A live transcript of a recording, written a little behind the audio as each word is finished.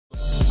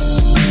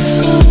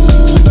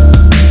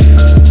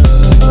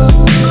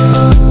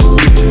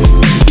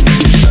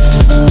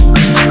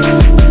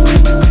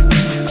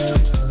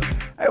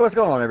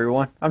going on,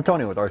 everyone? I'm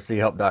Tony with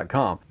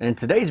RcHelpDotCom, and in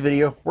today's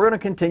video we're going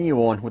to continue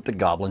on with the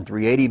Goblin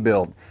 380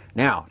 build.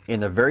 Now, in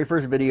the very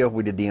first video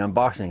we did the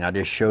unboxing. I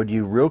just showed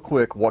you real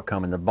quick what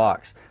come in the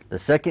box. The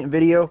second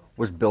video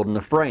was building the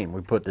frame.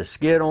 We put the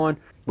skid on,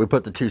 we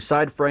put the two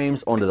side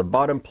frames onto the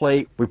bottom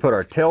plate, we put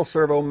our tail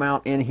servo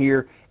mount in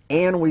here,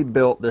 and we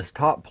built this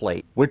top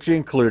plate, which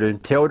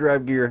included tail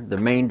drive gear, the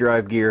main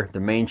drive gear,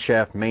 the main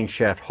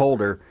shaft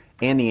holder,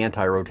 and the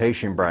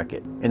anti-rotation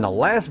bracket. In the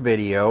last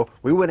video,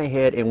 we went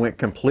ahead and went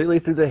completely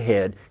through the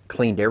head,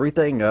 cleaned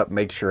everything up,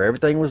 made sure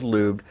everything was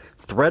lubed,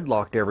 thread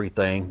locked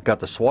everything,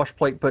 got the swash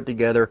plate put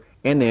together,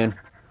 and then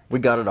we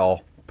got it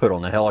all put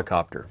on the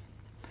helicopter.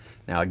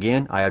 Now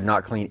again, I have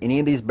not cleaned any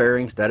of these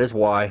bearings. That is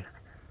why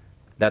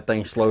that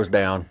thing slows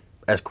down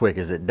as quick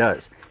as it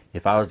does.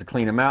 If I was to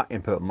clean them out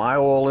and put my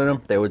oil in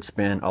them, they would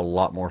spin a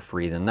lot more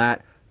free than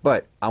that,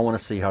 but I want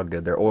to see how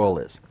good their oil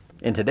is.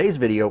 In today's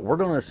video, we're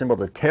going to assemble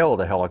the tail of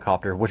the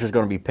helicopter, which is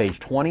going to be page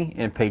 20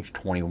 and page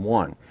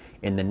 21.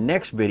 In the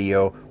next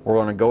video, we're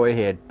going to go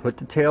ahead, put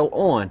the tail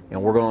on, and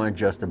we're going to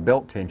adjust the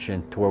belt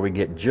tension to where we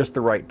get just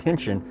the right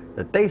tension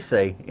that they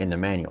say in the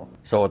manual.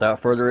 So without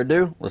further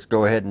ado, let's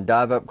go ahead and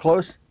dive up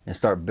close and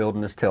start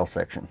building this tail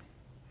section.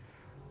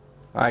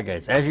 Alright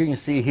guys, as you can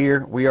see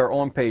here, we are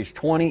on page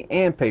 20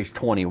 and page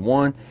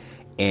 21,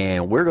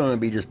 and we're going to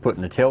be just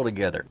putting the tail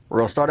together. We're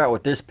going to start out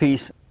with this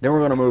piece, then we're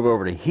going to move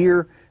over to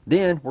here,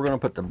 then we're going to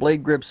put the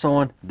blade grips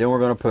on, then we're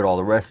going to put all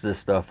the rest of this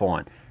stuff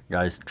on.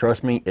 Guys,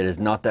 trust me, it is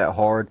not that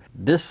hard.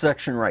 This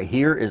section right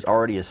here is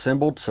already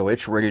assembled, so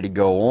it's ready to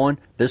go on.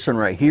 This one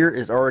right here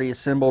is already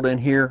assembled in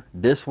here.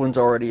 This one's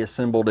already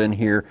assembled in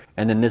here.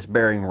 And then this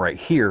bearing right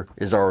here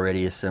is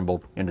already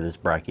assembled into this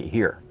bracket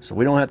here. So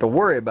we don't have to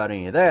worry about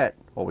any of that.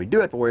 What we do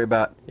have to worry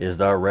about is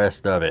the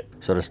rest of it.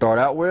 So to start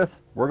out with,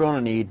 we're going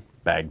to need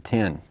bag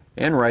 10.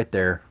 And right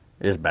there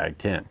is bag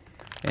 10.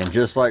 And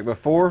just like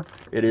before,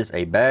 it is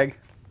a bag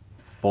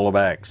full of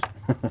bags.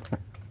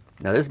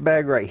 Now this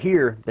bag right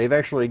here, they've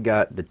actually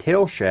got the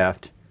tail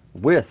shaft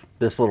with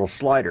this little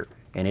slider,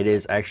 and it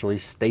is actually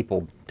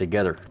stapled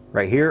together.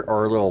 Right here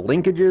are little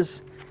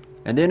linkages,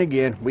 and then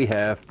again we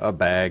have a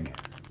bag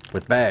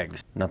with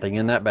bags. Nothing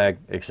in that bag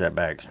except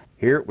bags.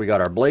 Here we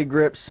got our blade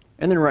grips,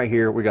 and then right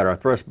here we got our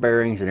thrust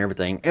bearings and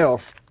everything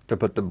else to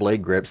put the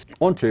blade grips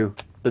onto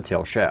the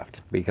tail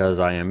shaft. Because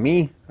I am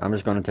me, I'm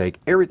just going to take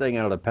everything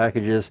out of the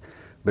packages.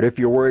 But if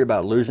you're worried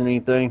about losing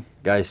anything,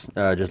 guys,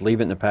 just leave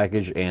it in the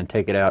package and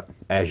take it out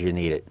as you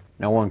need it.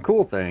 Now one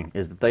cool thing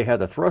is that they have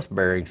the thrust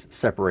bearings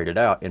separated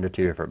out into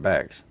two different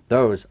bags.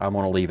 Those I'm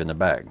going to leave in the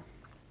bag.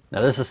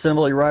 Now this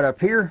assembly right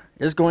up here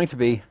is going to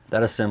be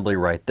that assembly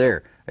right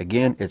there.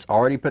 Again, it's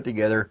already put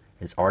together,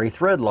 it's already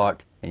thread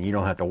locked, and you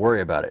don't have to worry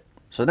about it.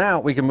 So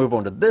now we can move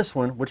on to this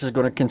one, which is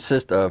going to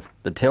consist of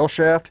the tail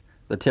shaft,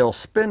 the tail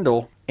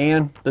spindle,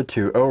 and the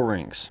two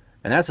O-rings.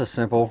 And that's as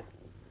simple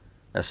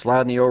as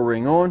sliding the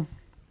O-ring on,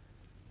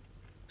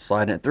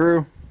 sliding it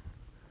through,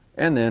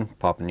 and then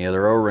popping the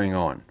other O-ring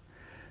on.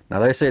 Now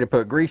they say to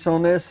put grease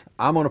on this.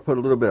 I'm going to put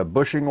a little bit of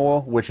bushing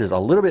oil, which is a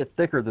little bit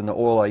thicker than the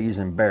oil I use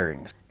in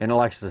bearings, and it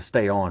likes to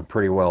stay on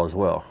pretty well as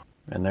well.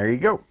 And there you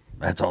go.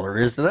 That's all there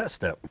is to that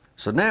step.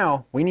 So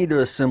now we need to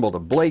assemble the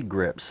blade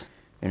grips,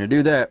 and to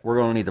do that we're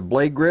going to need the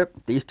blade grip.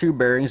 These two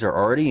bearings are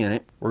already in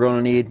it. We're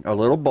going to need our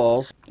little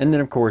balls, and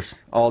then of course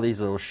all these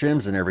little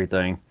shims and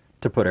everything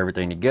to put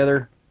everything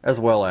together, as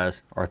well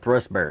as our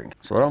thrust bearings.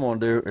 So what I'm going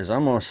to do is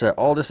I'm going to set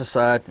all this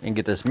aside and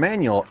get this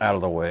manual out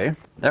of the way.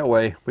 That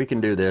way we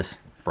can do this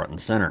front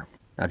and center.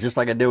 Now just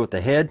like I did with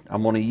the head,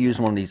 I'm going to use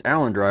one of these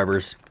Allen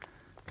drivers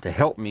to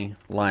help me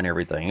line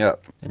everything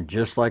up. And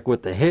just like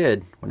with the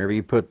head, whenever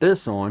you put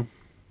this on,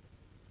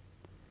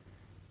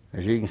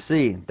 as you can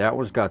see, that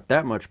one's got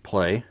that much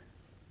play.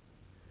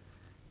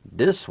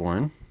 This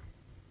one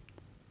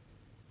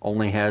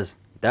only has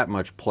that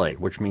much play,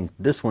 which means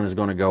this one is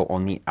going to go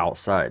on the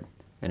outside.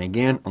 And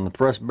again, on the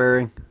thrust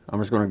bearing, I'm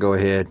just going to go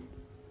ahead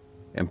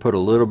and put a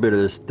little bit of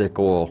this thick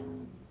oil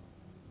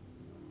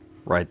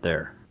right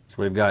there.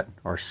 So we've got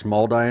our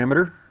small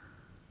diameter.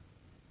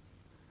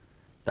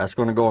 That's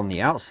going to go on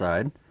the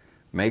outside.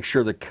 Make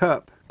sure the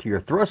cup to your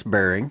thrust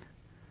bearing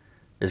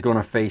is going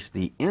to face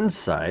the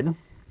inside.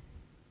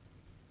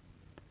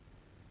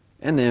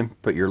 And then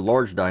put your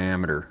large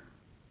diameter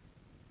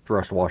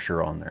thrust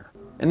washer on there.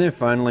 And then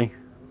finally,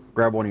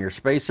 grab one of your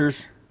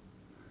spacers,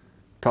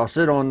 toss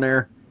it on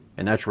there,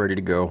 and that's ready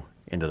to go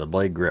into the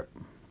blade grip.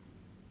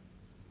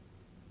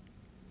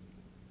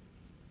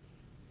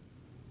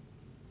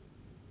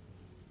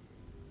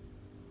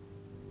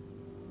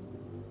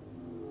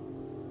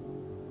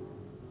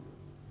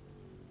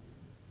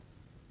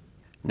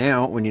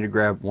 Now we need to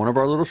grab one of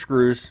our little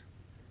screws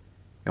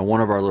and one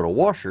of our little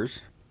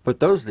washers, put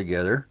those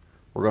together.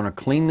 We're going to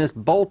clean this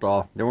bolt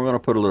off, then we're going to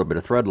put a little bit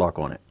of thread lock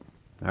on it.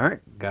 Alright,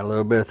 got a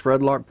little bit of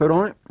thread lock put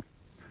on it.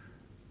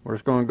 We're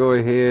just going to go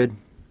ahead,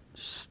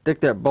 stick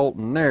that bolt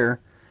in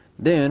there,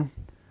 then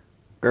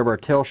grab our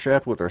tail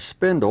shaft with our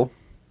spindle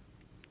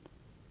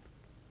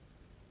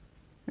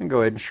and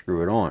go ahead and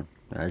screw it on.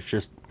 Now it's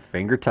just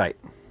finger tight.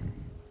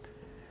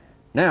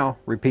 Now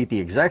repeat the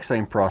exact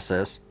same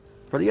process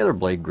for the other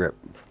blade grip.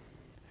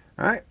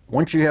 Alright,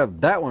 once you have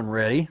that one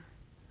ready,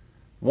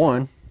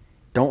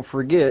 don't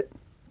forget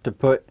to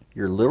put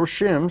your little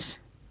shims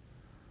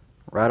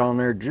right on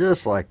there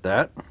just like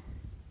that.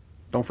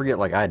 Don't forget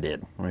like I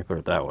did. Let me put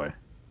it that way.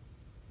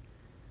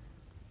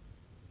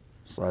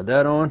 Slide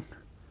that on,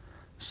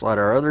 slide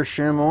our other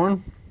shim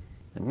on,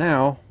 and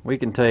now we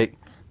can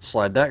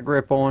slide that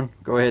grip on,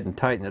 go ahead and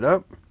tighten it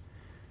up.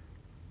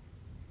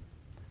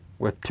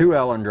 With 2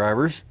 Allen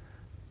drivers,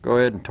 go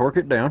ahead and torque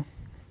it down.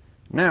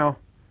 Now,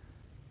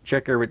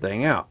 check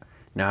everything out.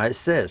 Now it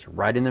says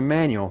right in the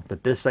manual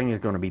that this thing is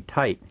going to be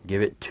tight.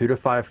 Give it 2 to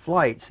 5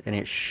 flights and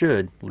it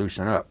should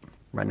loosen up.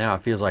 Right now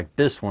it feels like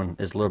this one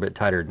is a little bit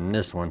tighter than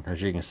this one.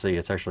 As you can see,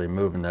 it's actually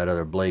moving that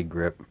other blade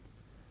grip,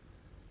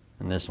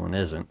 and this one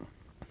isn't.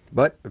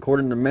 But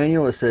according to the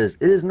manual, it says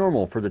it is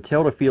normal for the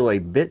tail to feel a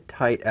bit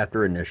tight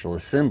after initial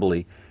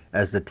assembly,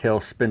 as the tail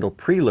spindle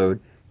preload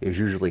is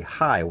usually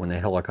high when the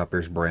helicopter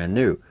is brand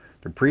new.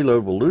 The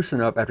preload will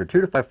loosen up after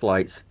 2 to 5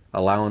 flights,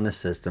 allowing the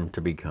system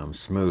to become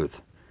smooth.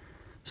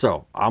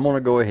 So I'm going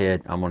to go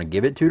ahead, I'm going to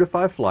give it 2 to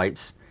 5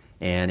 flights,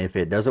 and if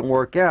it doesn't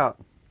work out,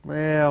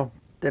 well,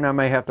 then I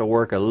may have to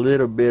work a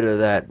little bit of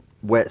that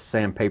wet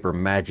sandpaper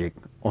magic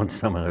on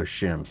some of those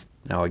shims.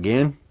 Now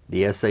again,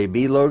 the SAB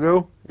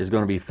logo is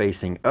going to be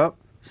facing up,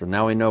 so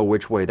now we know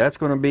which way that's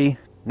going to be.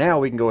 Now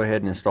we can go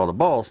ahead and install the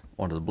balls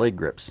onto the blade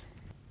grips.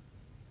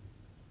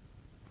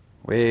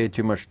 Way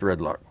too much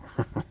thread lock.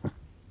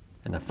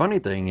 And the funny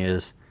thing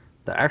is,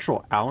 the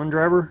actual Allen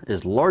driver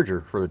is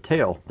larger for the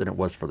tail than it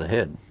was for the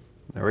head.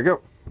 There we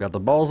go. Got the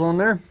balls on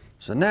there.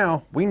 So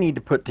now we need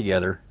to put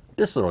together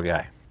this little guy.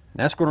 And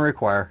that's going to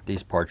require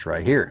these parts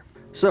right here.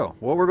 So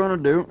what we're going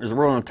to do is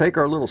we're going to take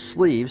our little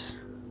sleeves,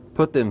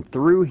 put them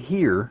through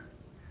here.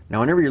 Now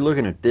whenever you're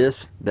looking at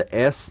this, the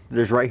S that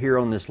is right here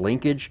on this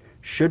linkage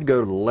should go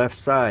to the left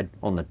side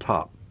on the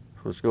top.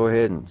 So let's go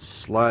ahead and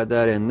slide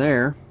that in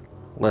there.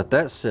 Let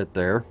that sit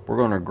there. We're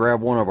going to grab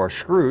one of our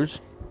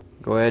screws,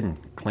 go ahead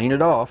and clean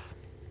it off.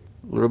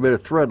 A little bit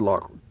of thread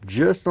lock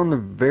just on the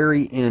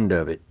very end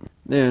of it.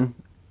 Then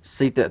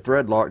seat that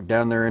thread lock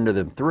down there into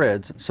them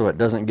threads so it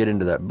doesn't get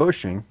into that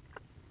bushing.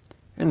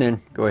 And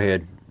then go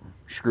ahead,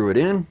 screw it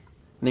in, and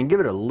then give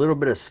it a little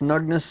bit of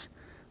snugness,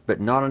 but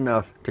not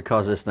enough to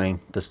cause this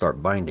thing to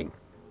start binding.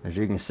 As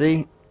you can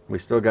see, we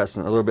still got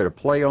a little bit of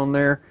play on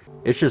there.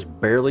 It's just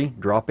barely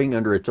dropping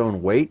under its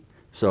own weight,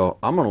 so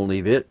I'm going to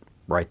leave it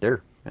right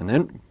there. And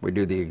then we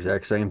do the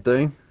exact same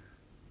thing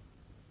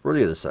for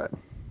the other side.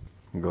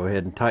 Go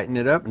ahead and tighten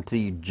it up until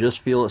you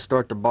just feel it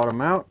start to bottom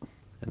out,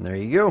 and there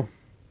you go.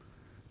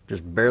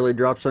 Just barely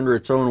drops under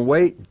its own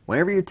weight.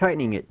 Whenever you're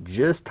tightening it,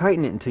 just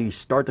tighten it until you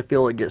start to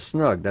feel it get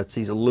snug. That's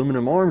these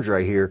aluminum arms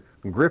right here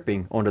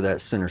gripping onto that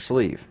center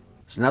sleeve.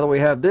 So now that we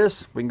have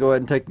this, we can go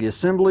ahead and take the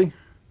assembly,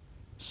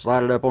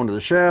 slide it up onto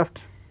the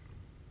shaft.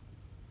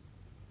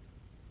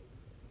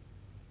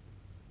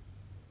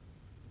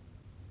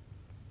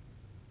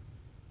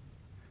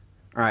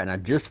 Alright, and I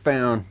just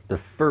found the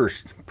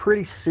first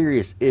pretty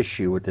serious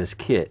issue with this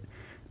kit.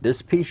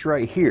 This piece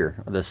right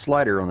here, the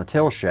slider on the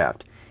tail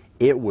shaft,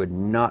 it would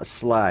not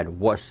slide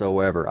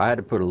whatsoever. I had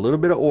to put a little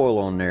bit of oil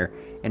on there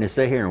and to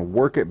sit here and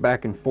work it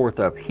back and forth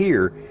up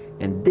here.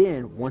 And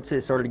then once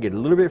it started to get a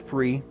little bit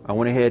free, I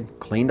went ahead,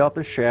 cleaned off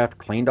the shaft,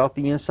 cleaned off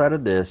the inside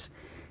of this,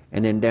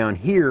 and then down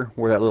here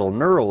where that little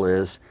knurl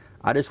is,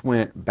 I just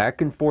went back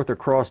and forth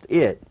across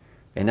it,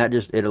 and that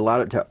it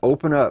allowed it to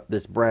open up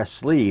this brass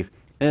sleeve,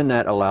 and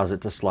that allows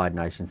it to slide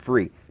nice and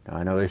free. Now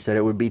I know they said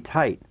it would be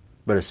tight,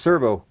 but a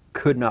servo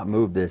could not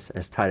move this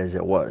as tight as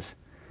it was.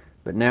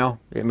 But now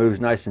it moves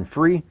nice and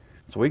free,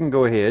 so we can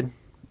go ahead,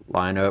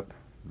 line up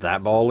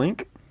that ball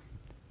link,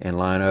 and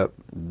line up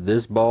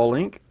this ball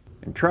link,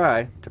 and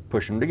try to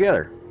push them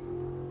together.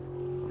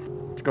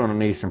 It's going to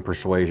need some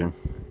persuasion.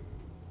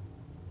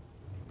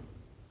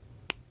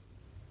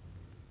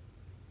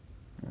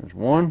 There's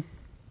one,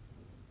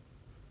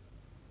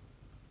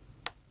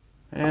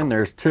 and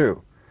there's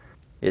two.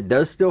 It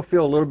does still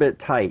feel a little bit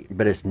tight,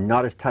 but it's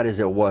not as tight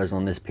as it was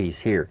on this piece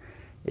here.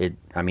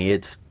 I mean,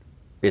 it's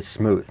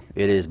smooth.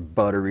 It is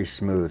buttery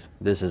smooth.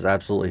 This is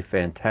absolutely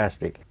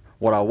fantastic.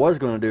 What I was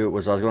going to do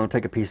was I was going to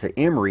take a piece of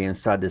emery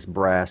inside this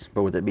brass,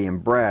 but with it being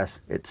brass,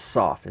 it's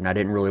soft, and I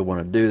didn't really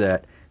want to do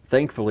that.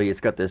 Thankfully,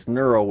 it's got this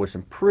knurl with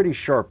some pretty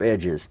sharp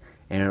edges,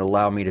 and it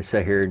allowed me to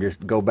sit here and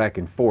just go back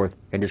and forth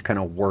and just kind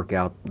of work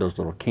out those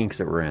little kinks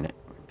that were in it.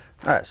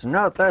 Alright, so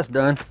now that that's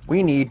done,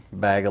 we need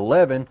bag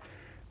 11,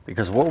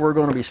 because what we're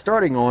going to be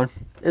starting on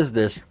is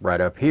this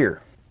right up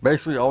here.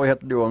 Basically, all we have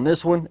to do on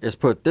this one is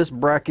put this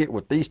bracket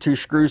with these two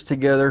screws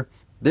together.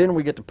 Then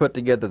we get to put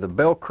together the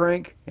bell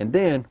crank, and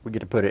then we get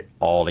to put it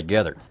all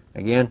together.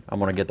 Again, I'm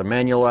going to get the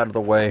manual out of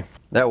the way.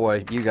 That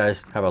way, you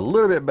guys have a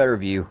little bit better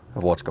view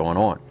of what's going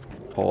on.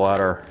 Pull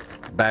out our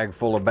bag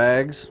full of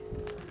bags.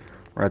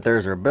 Right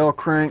there's our bell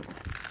crank.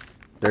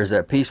 There's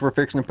that piece we're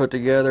fixing to put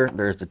together.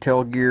 There's the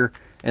tail gear,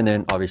 and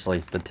then obviously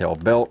the tail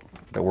belt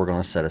that we're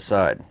going to set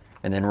aside.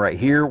 And then right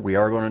here, we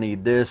are going to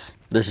need this.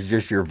 This is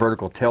just your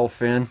vertical tail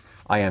fin.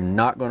 I am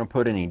not going to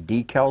put any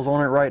decals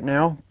on it right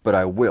now, but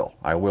I will.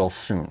 I will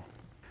soon.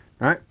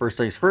 Alright, first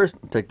things first,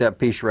 take that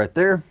piece right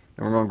there,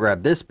 and we're going to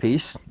grab this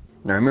piece.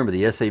 Now remember,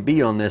 the SAB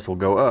on this will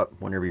go up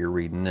whenever you're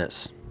reading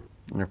this.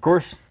 And of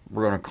course,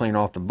 we're going to clean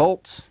off the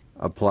bolts,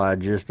 apply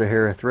just a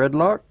hair of thread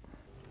lock,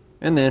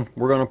 and then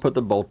we're going to put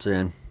the bolts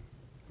in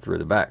through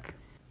the back.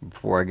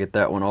 Before I get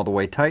that one all the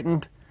way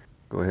tightened,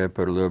 go ahead and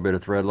put a little bit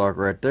of thread lock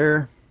right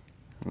there.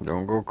 And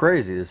don't go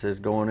crazy, this is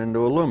going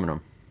into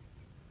aluminum.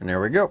 And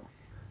there we go.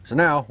 So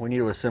now we need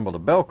to assemble the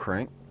bell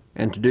crank,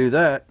 and to do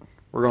that,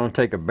 we're going to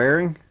take a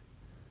bearing,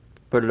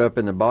 put it up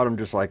in the bottom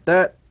just like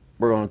that.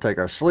 We're going to take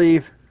our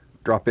sleeve,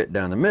 drop it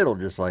down the middle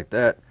just like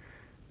that.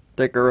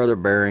 Take our other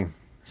bearing,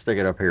 stick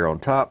it up here on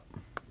top.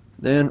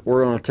 Then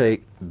we're going to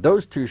take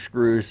those two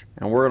screws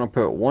and we're going to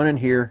put one in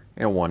here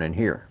and one in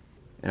here.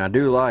 And I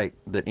do like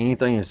that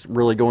anything that's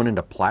really going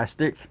into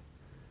plastic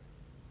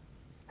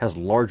has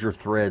larger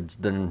threads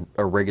than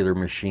a regular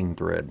machine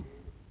thread.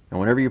 And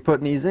whenever you're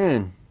putting these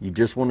in, you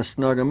just want to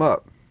snug them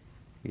up.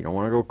 You don't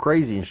want to go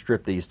crazy and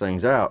strip these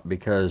things out,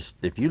 because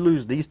if you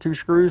lose these two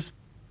screws,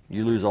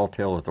 you lose all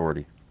tail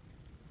authority.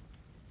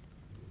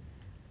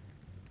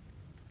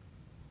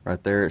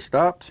 Right there it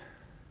stopped.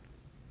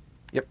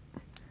 Yep.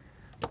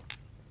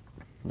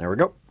 There we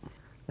go.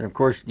 And of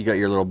course you got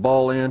your little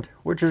ball end,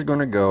 which is going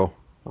to go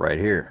right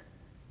here.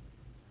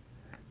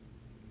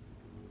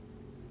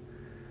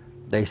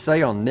 They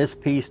say on this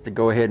piece to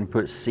go ahead and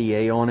put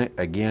CA on it.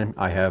 Again,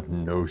 I have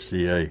no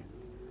CA.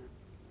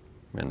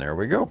 And there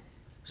we go.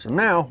 So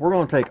now we're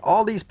going to take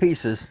all these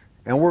pieces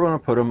and we're going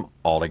to put them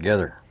all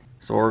together.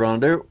 So what we're going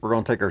to do, we're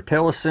going to take our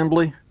tail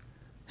assembly,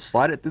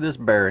 slide it through this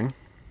bearing.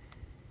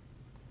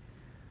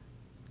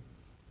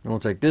 And we'll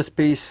take this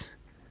piece,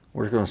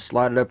 we're just going to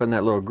slide it up in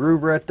that little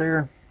groove right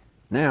there.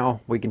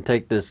 Now we can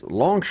take this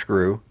long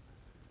screw,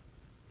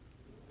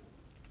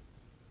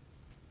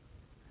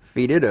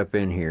 feed it up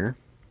in here,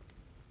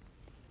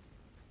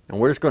 and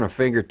we're just going to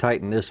finger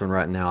tighten this one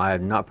right now. I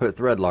have not put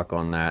thread lock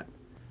on that.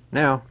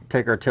 Now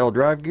take our tail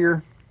drive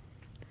gear,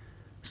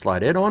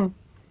 slide it on,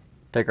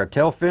 take our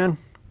tail fin,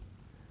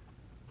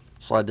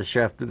 slide the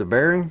shaft through the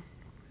bearing.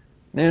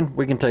 Then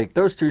we can take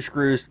those two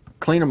screws,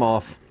 clean them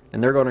off,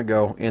 and they're going to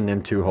go in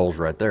them two holes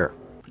right there.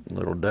 A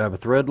little dab of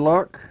thread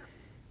lock.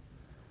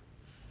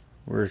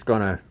 We're just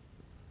going to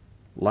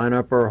line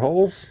up our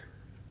holes.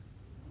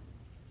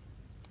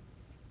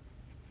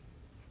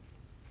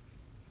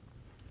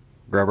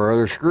 Grab our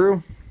other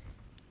screw.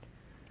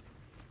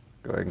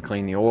 Go ahead and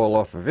clean the oil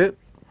off of it.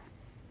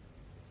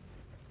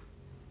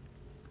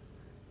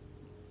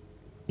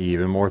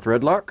 Even more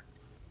thread lock.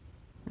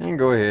 And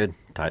go ahead,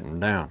 tighten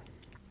down.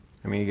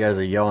 I mean, you guys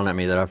are yelling at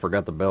me that I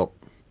forgot the belt.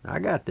 I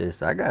got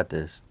this, I got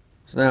this.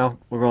 So now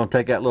we're going to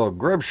take that little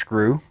grub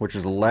screw, which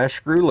is the last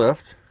screw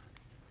left.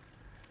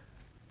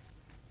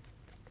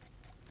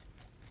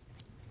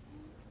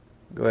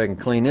 Go ahead and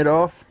clean it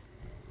off.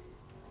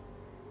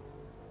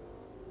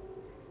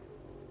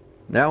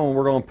 Now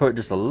we're going to put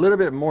just a little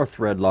bit more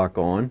thread lock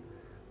on.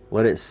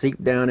 Let it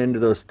seep down into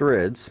those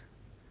threads.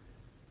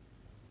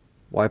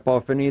 Wipe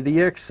off any of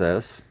the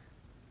excess.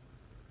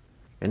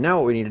 And now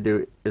what we need to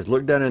do is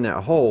look down in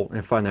that hole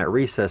and find that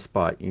recess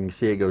spot. You can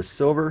see it goes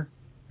silver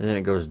and then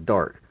it goes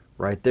dark.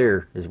 Right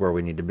there is where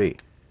we need to be.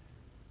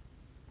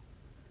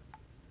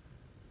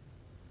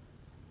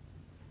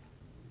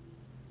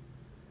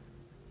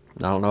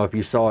 I don't know if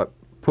you saw it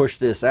push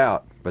this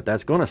out, but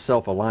that's going to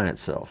self-align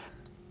itself.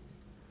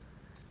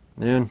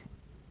 Then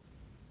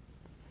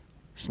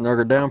snug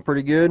her down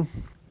pretty good.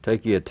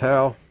 Take you a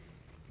towel,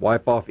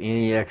 wipe off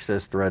any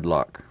excess thread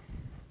lock.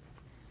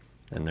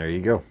 And there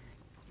you go.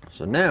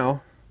 So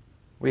now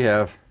we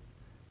have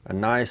a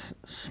nice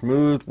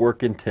smooth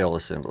working tail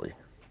assembly.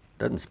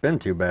 Doesn't spin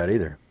too bad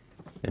either.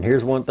 And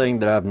here's one thing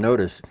that I've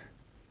noticed.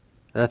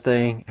 That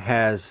thing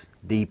has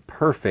the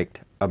perfect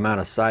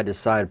amount of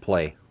side-to-side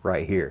play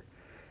right here.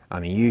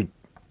 I mean,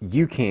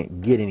 you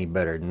can't get any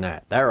better than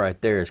that. That right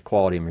there is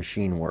quality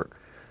machine work.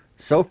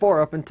 So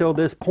far up until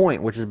this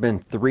point, which has been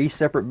 3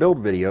 separate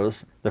build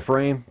videos, the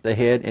frame, the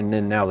head, and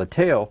then now the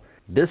tail,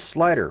 this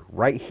slider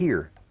right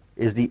here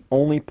is the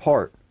only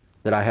part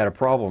that I had a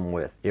problem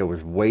with. It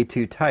was way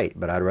too tight,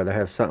 but I'd rather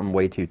have something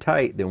way too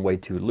tight than way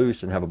too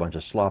loose and have a bunch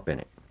of slop in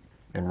it.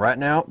 And right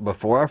now,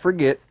 before I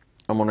forget,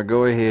 I'm going to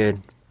go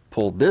ahead,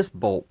 pull this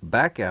bolt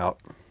back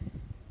out,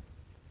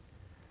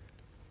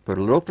 put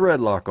a little thread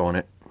lock on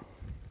it,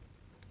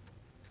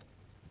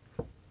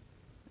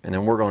 and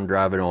then we're going to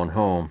drive it on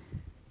home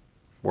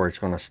where it's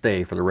going to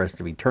stay for the rest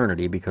of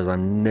eternity, because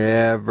I'm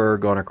never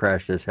going to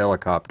crash this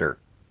helicopter.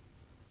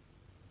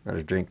 I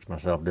just jinxed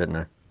myself, didn't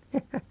I?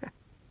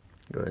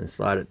 Go ahead and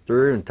slide it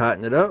through and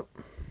tighten it up.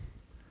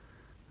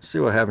 See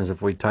what happens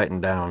if we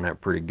tighten down on that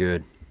pretty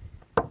good.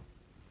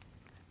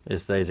 It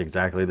stays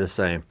exactly the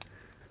same.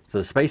 So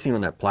the spacing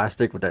on that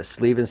plastic with that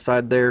sleeve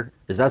inside there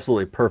is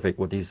absolutely perfect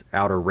with these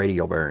outer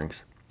radial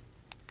bearings.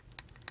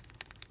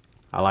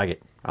 I like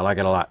it. I like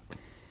it a lot.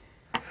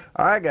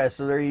 Alright guys,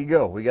 so there you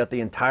go. We got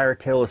the entire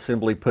tail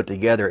assembly put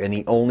together, and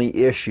the only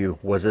issue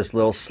was this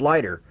little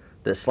slider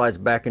that slides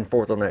back and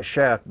forth on that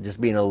shaft just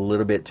being a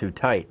little bit too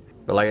tight.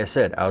 But like I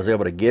said, I was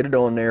able to get it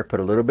on there, put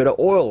a little bit of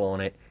oil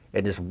on it,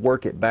 and just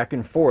work it back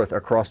and forth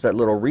across that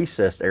little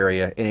recessed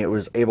area, and it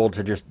was able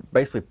to just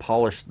basically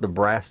polish the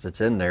brass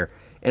that's in there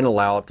and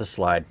allow it to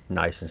slide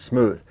nice and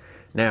smooth.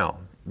 Now,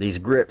 these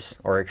grips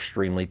are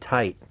extremely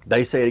tight.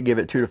 They say to give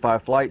it 2 to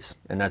 5 flights,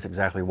 and that's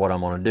exactly what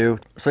I'm going to do.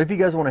 So if you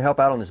guys want to help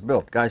out on this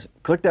build, guys,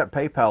 click that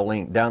PayPal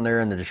link down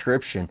there in the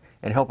description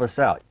and help us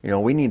out. You know,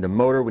 we need the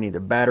motor, we need the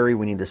battery,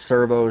 we need the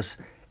servos,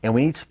 and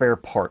we need spare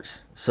parts.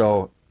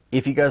 So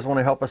if you guys want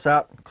to help us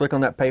out, click on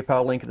that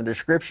PayPal link in the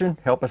description,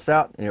 help us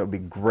out, and it would be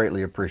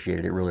greatly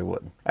appreciated. It really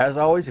would. As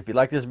always, if you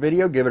like this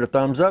video, give it a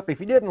thumbs up. If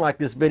you didn't like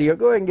this video,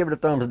 go ahead and give it a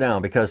thumbs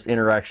down, because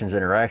interaction's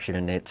interaction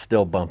and it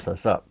still bumps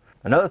us up.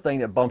 Another thing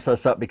that bumps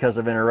us up because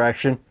of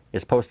interaction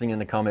is posting in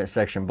the comment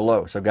section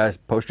below. So guys,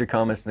 post your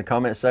comments in the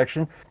comment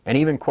section, and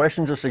even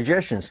questions or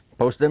suggestions,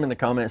 post them in the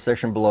comment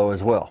section below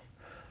as well.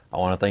 I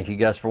want to thank you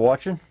guys for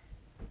watching.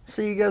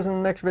 See you guys in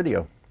the next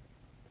video.